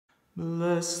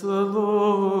Bless the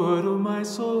Lord, O my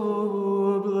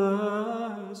soul,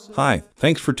 bless. Hi,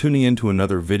 thanks for tuning in to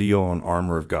another video on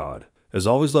Armor of God. As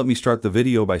always, let me start the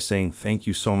video by saying thank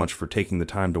you so much for taking the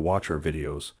time to watch our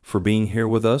videos, for being here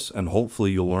with us, and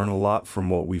hopefully you'll learn a lot from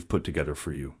what we've put together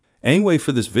for you. Anyway,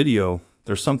 for this video,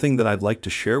 there's something that I'd like to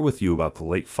share with you about the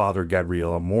late Father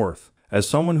Gabriele Amorth. As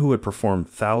someone who had performed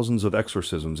thousands of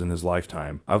exorcisms in his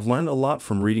lifetime, I've learned a lot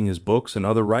from reading his books and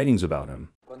other writings about him.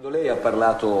 Quando lei ha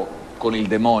parlato con il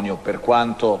demonio, per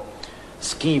quanto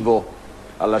schivo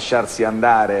a lasciarsi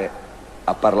andare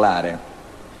a parlare,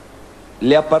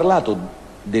 le ha parlato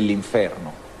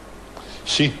dell'inferno?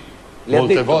 Sì,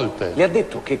 molte volte. Le ha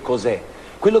detto che cos'è?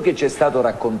 Quello che ci è stato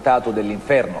raccontato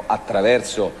dell'inferno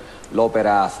attraverso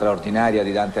l'opera straordinaria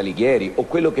di Dante Alighieri o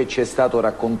quello che ci è stato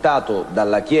raccontato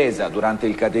dalla Chiesa durante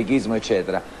il catechismo,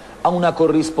 eccetera, ha una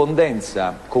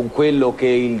corrispondenza con quello che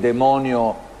il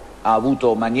demonio ha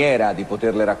avuto maniera di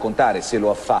poterle raccontare, se lo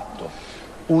ha fatto?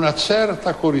 Una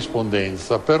certa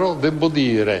corrispondenza, però devo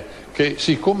dire che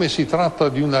siccome si tratta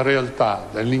di una realtà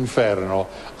dell'inferno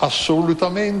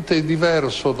assolutamente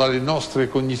diverso dalle nostre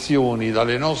cognizioni,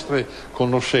 dalle nostre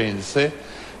conoscenze,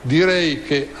 direi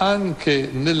che anche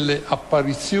nelle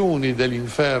apparizioni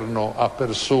dell'inferno a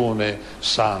persone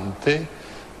sante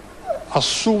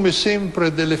assume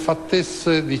sempre delle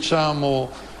fattezze,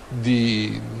 diciamo,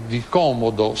 di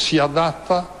comodo, si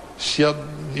adatta,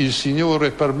 il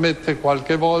Signore permette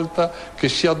qualche volta che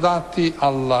si adatti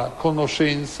alla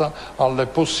conoscenza, alle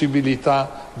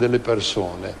possibilità delle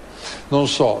persone. Non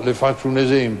so, le faccio un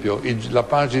esempio, la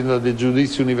pagina del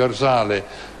giudizio universale,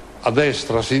 a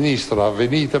destra, a sinistra,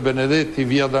 venite benedetti,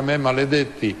 via da me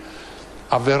maledetti,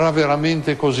 avverrà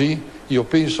veramente così? Io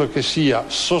penso che sia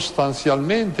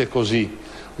sostanzialmente così,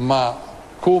 ma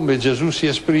come Gesù si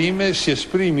esprime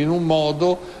in un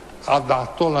modo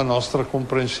adatto alla nostra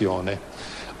comprensione.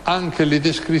 Anche le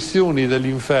descrizioni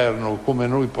dell'inferno, come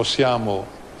noi possiamo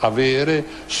avere,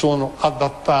 sono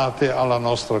adattate alla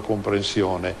nostra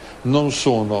comprensione, non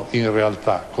sono in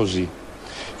realtà così.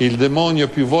 Il demonio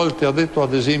più volte ha detto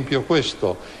ad esempio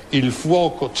questo: il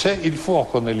fuoco, c'è il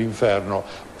fuoco nell'inferno,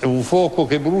 è un fuoco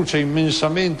che brucia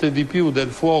immensamente di più del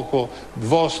fuoco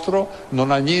vostro,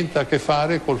 non ha niente a che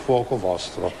fare col fuoco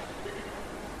vostro.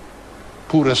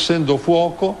 Pur essendo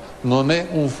fuoco, non è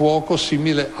un fuoco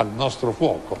simile al nostro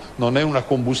fuoco, non è una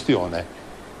combustione.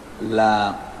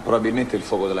 Probabilmente il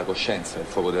fuoco della coscienza, il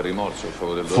fuoco del rimorso, il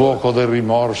fuoco del dolore. Fuoco del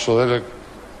rimorso,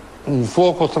 un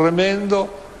fuoco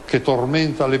tremendo che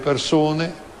tormenta le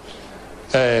persone.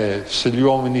 Se gli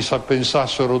uomini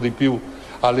pensassero di più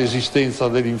all'esistenza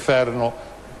dell'inferno,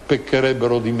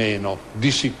 peccherebbero di meno,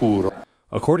 di sicuro.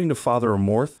 According to Father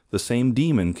Amorth, the same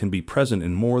demon can be present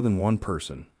in more than one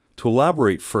person. To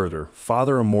elaborate further,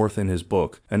 Father Amorth in his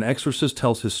book, An Exorcist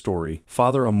Tells His Story,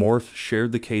 Father Amorth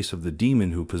shared the case of the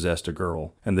demon who possessed a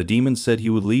girl, and the demon said he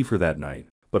would leave her that night.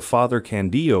 But Father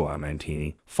Candido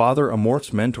Amantini, Father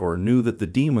Amorth's mentor, knew that the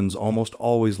demons almost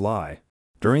always lie.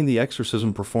 During the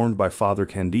exorcism performed by Father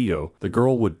Candido, the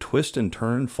girl would twist and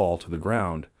turn and fall to the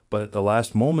ground, but at the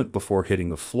last moment before hitting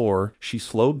the floor, she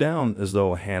slowed down as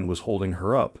though a hand was holding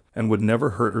her up, and would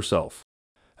never hurt herself.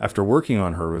 After working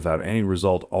on her without any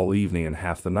result all evening and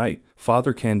half the night,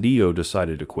 Father Candido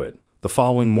decided to quit. The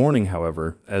following morning,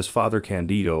 however, as Father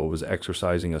Candido was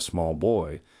exorcising a small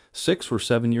boy, 6 or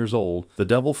 7 years old, the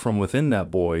devil from within that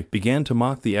boy began to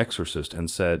mock the exorcist and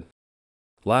said,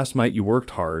 "Last night you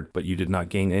worked hard, but you did not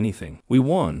gain anything. We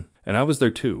won, and I was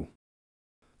there too."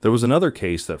 There was another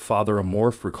case that Father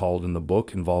Amorth recalled in the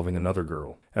book involving another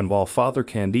girl, and while Father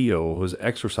Candido was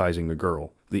exorcising the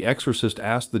girl, the exorcist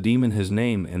asked the demon his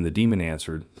name, and the demon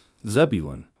answered,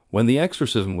 "Zebulun." When the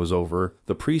exorcism was over,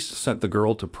 the priest sent the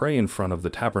girl to pray in front of the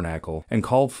tabernacle and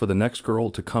called for the next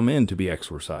girl to come in to be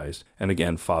exorcised, and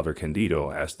again Father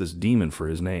Candido asked this demon for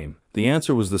his name. The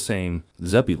answer was the same,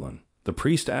 Zebulun. The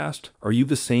priest asked, "Are you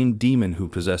the same demon who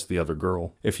possessed the other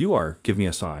girl? If you are, give me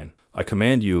a sign. I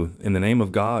command you, in the name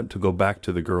of God, to go back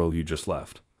to the girl you just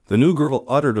left." The new girl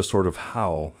uttered a sort of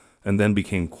howl, and then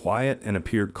became quiet and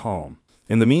appeared calm.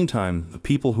 In the meantime, the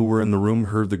people who were in the room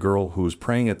heard the girl who was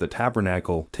praying at the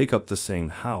tabernacle take up the same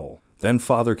howl. Then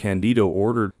Father Candido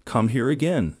ordered, "Come here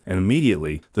again," and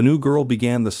immediately the new girl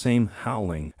began the same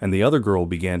howling, and the other girl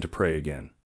began to pray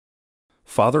again.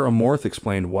 Father Amorth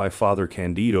explained why Father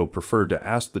Candido preferred to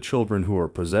ask the children who are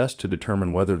possessed to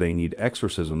determine whether they need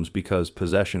exorcisms, because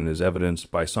possession is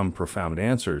evidenced by some profound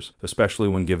answers, especially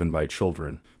when given by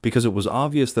children, because it was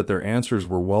obvious that their answers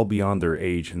were well beyond their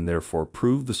age and therefore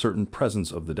proved the certain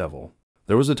presence of the devil.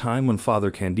 There was a time when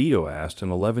Father Candido asked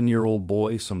an 11-year-old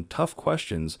boy some tough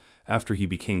questions after he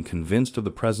became convinced of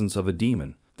the presence of a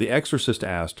demon. The exorcist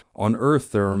asked, "On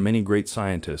earth there are many great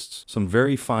scientists, some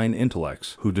very fine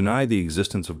intellects, who deny the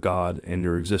existence of God and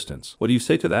your existence. What do you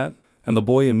say to that?" And the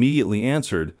boy immediately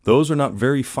answered, "Those are not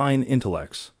very fine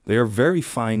intellects. They are very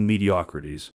fine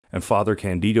mediocrities." And Father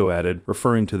Candido added,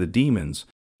 referring to the demons,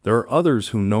 "There are others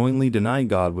who knowingly deny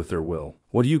God with their will.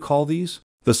 What do you call these?"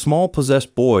 The small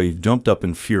possessed boy jumped up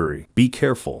in fury. "Be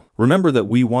careful. Remember that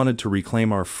we wanted to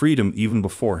reclaim our freedom even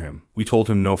before him. We told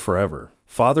him no forever."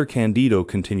 Father Candido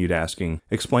continued asking,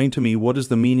 "Explain to me what is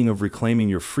the meaning of reclaiming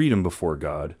your freedom before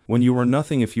God, when you are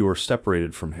nothing if you are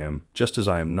separated from Him, just as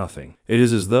I am nothing. It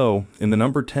is as though, in the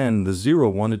number 10, the 0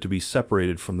 wanted to be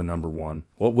separated from the number 1.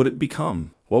 What would it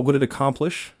become? What would it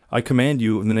accomplish? I command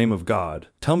you in the name of God.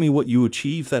 Tell me what you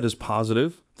achieve that is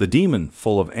positive." The demon,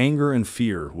 full of anger and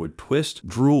fear, would twist,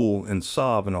 drool, and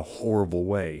sob in a horrible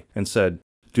way, and said,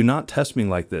 "Do not test me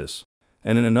like this."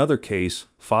 And in another case,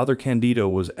 Father Candido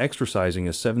was exorcising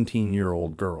a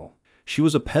 17-year-old girl. She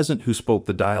was a peasant who spoke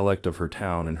the dialect of her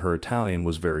town, and her Italian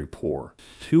was very poor.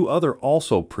 2 other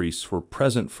also priests were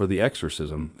present for the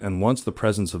exorcism, and once the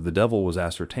presence of the devil was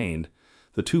ascertained,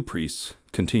 the 2 priests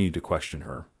continued to question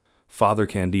her. Father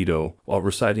Candido, while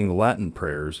reciting the Latin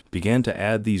prayers, began to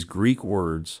add these Greek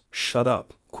words, "Shut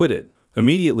up, quit it."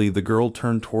 Immediately the girl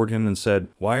turned toward him and said,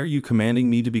 "Why are you commanding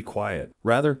me to be quiet?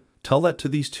 Rather, tell that to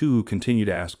these 2 who continue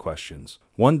to ask questions."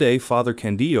 One day, Father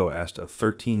Candido asked a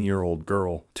 13-year-old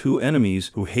girl, 2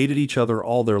 enemies who hated each other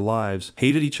all their lives,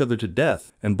 hated each other to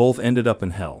death, and both ended up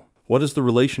in hell, "What is the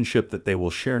relationship that they will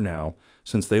share now,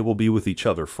 since they will be with each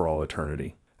other for all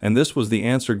eternity?" And this was the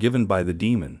answer given by the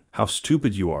demon: "How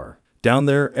stupid you are! Down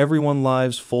there, everyone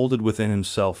lies folded within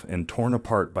himself and torn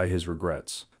apart by his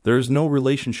regrets. There is no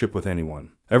relationship with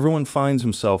anyone. Everyone finds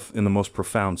himself in the most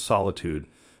profound solitude,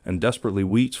 and desperately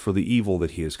weeps for the evil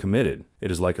that he has committed.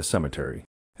 It is like a cemetery."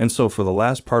 And so for the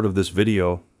last part of this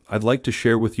video, I'd like to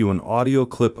share with you an audio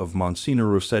clip of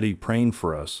Msgr Rossetti praying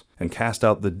for us and cast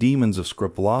out the demons of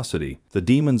scrupulosity, the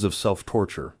demons of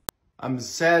self-torture. I'm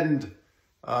saddened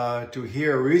to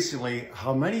hear recently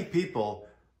how many people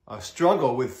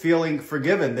struggle with feeling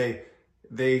forgiven.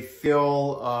 They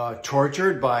feel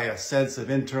tortured by a sense of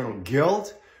internal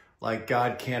guilt, like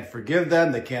God can't forgive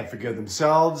them, they can't forgive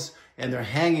themselves, and they're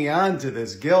hanging on to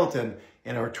this guilt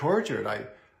and are tortured.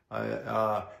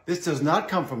 This does not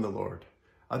come from the Lord.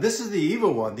 This is the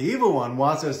evil one. The evil one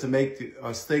wants us to make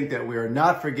us think that we are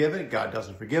not forgiven, God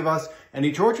doesn't forgive us, and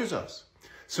he tortures us.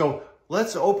 So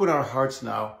let's open our hearts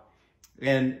now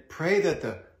and pray that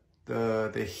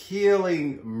the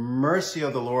healing mercy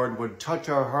of the Lord would touch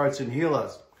our hearts and heal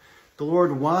us. The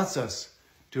Lord wants us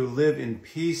to live in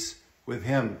peace with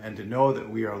him and to know that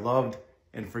we are loved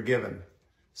and forgiven.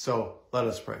 So let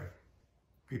us pray.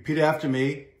 Repeat after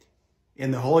me.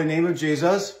 In the holy name of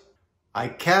Jesus, I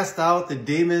cast out the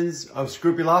demons of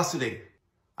scrupulosity.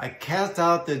 I cast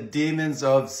out the demons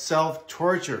of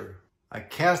self-torture. I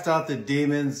cast out the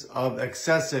demons of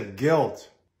excessive guilt.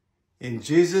 In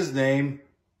Jesus' name,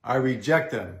 I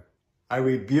reject them. I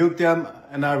rebuke them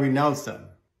and I renounce them.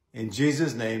 In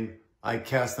Jesus' name, I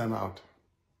cast them out.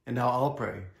 And now I'll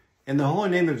pray. In the holy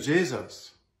name of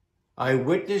Jesus, I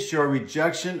witness your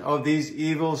rejection of these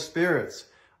evil spirits.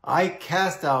 I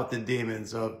cast out the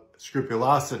demons of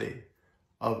scrupulosity,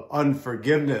 of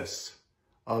unforgiveness,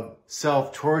 of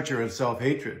self-torture and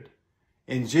self-hatred.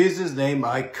 In Jesus' name,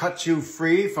 I cut you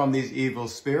free from these evil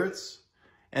spirits.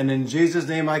 And in Jesus'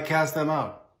 name, I cast them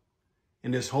out.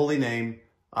 In his holy name,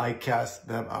 I cast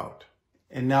them out.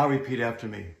 And now repeat after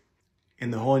me.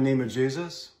 In the holy name of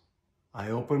Jesus, I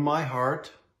open my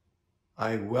heart.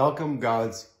 I welcome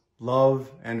God's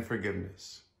love and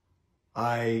forgiveness.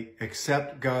 I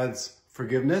accept God's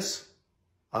forgiveness.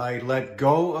 I let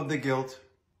go of the guilt.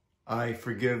 I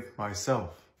forgive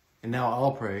myself. And now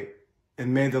I'll pray.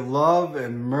 And may the love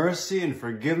and mercy and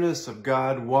forgiveness of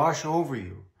God wash over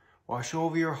you. Wash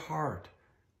over your heart.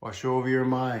 Wash over your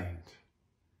mind.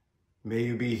 May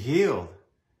you be healed.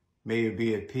 May you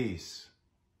be at peace.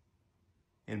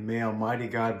 And may Almighty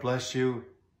God bless you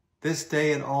this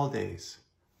day and all days.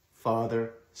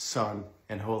 Father, Son,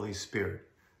 and Holy Spirit.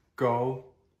 Go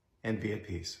and be at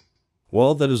peace.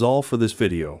 Well, that is all for this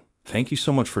video. Thank you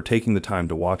so much for taking the time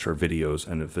to watch our videos,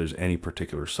 and if there's any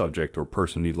particular subject or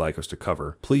person you'd like us to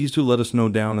cover, please do let us know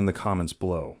down in the comments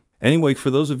below. Anyway, for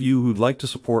those of you who'd like to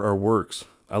support our works,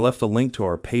 I left a link to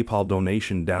our PayPal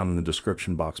donation down in the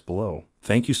description box below.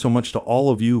 Thank you so much to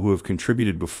all of you who have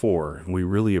contributed before, and we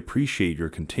really appreciate your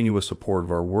continuous support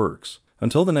of our works.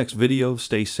 Until the next video,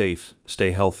 stay safe,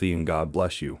 stay healthy, and God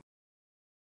bless you.